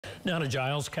Now to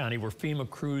Giles County, where FEMA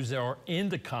crews are in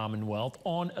the Commonwealth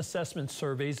on assessment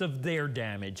surveys of their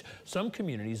damage. Some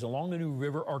communities along the New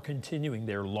River are continuing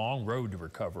their long road to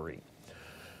recovery.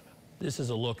 This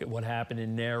is a look at what happened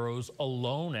in Narrows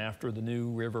alone after the New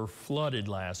River flooded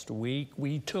last week.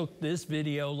 We took this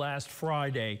video last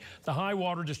Friday. The high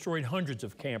water destroyed hundreds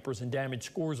of campers and damaged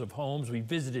scores of homes. We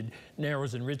visited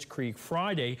Narrows and Rich Creek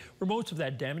Friday, where most of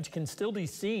that damage can still be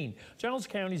seen. Giles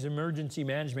County's emergency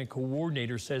management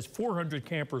coordinator says 400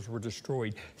 campers were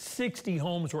destroyed, 60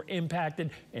 homes were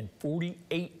impacted, and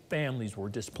 48 families were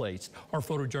displaced. Our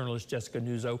photojournalist Jessica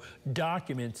Nuzzo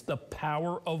documents the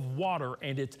power of water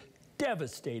and its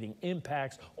devastating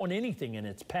impacts on anything in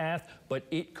its path, but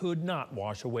it could not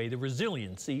wash away the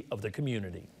resiliency of the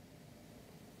community.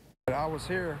 I was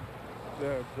here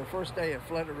the first day it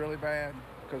flooded really bad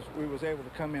because we was able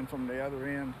to come in from the other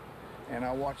end, and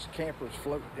I watched campers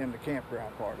float in the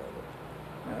campground part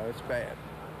of it. It's bad.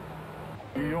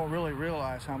 You don't really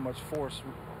realize how much force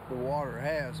the water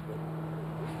has, but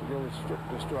it's really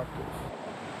destructive.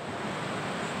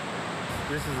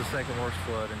 This is the second worst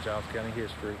flood in Giles County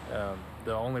history.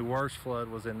 The only worst flood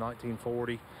was in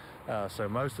 1940, so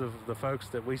most of the folks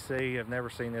that we see have never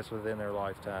seen this within their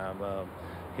lifetime.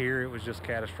 Here it was just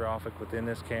catastrophic within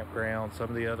this campground. Some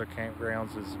of the other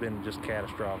campgrounds has been just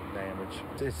catastrophic damage.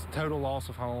 It's total loss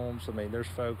of homes. I mean, there's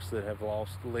folks that have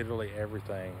lost literally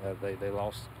everything. They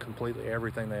lost completely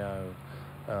everything they own.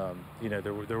 You know,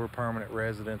 there were permanent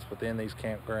residents within these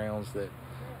campgrounds that,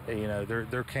 you know,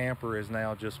 their camper is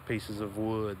now just pieces of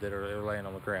wood that are laying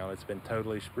on the ground. It's been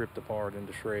totally ripped apart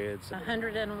into shreds.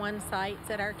 101 sites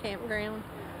at our campground.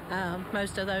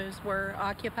 Most of those were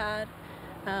occupied.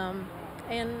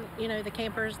 And, you know, the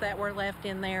campers that were left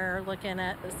in there are looking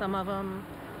at, some of them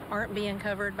aren't being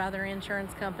covered by their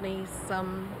insurance companies.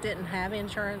 Some didn't have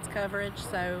insurance coverage.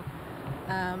 So,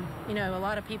 you know, a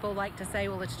lot of people like to say,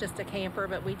 well, it's just a camper,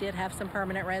 but we did have some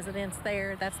permanent residents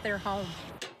there. That's their home.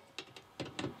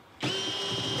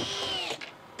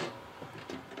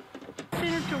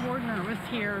 Senator Wardner was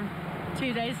here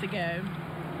 2 days ago.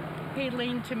 He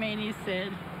leaned to me and he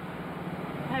said,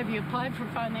 "Have you applied for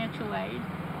financial aid?"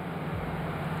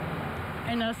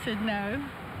 And I said, "No."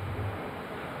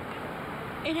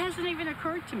 It hasn't even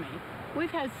occurred to me.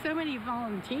 We've had so many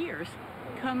volunteers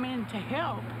come in to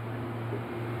help.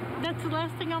 That's the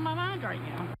last thing on my mind right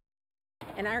now.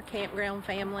 And our campground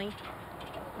family,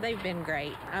 they've been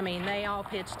great. I mean, they all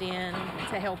pitched in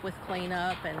to help with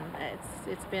cleanup, and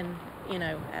it's been, you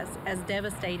know, as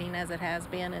devastating as it has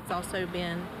been, it's also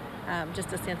been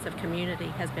just a sense of community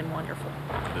has been wonderful.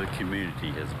 The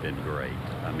community has been great.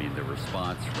 I mean, the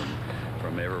response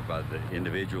from everybody, the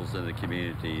individuals in the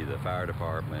community, the fire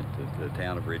department, the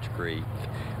town of Rich Creek,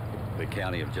 the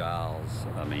county of Giles.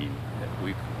 I mean,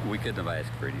 we couldn't have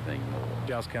asked for anything more.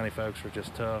 Giles County folks are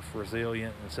just tough,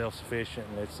 resilient, and self-sufficient,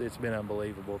 and it's been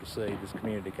unbelievable to see this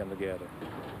community come together.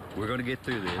 We're going to get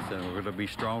through this, and we're going to be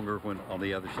stronger when on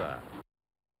the other side.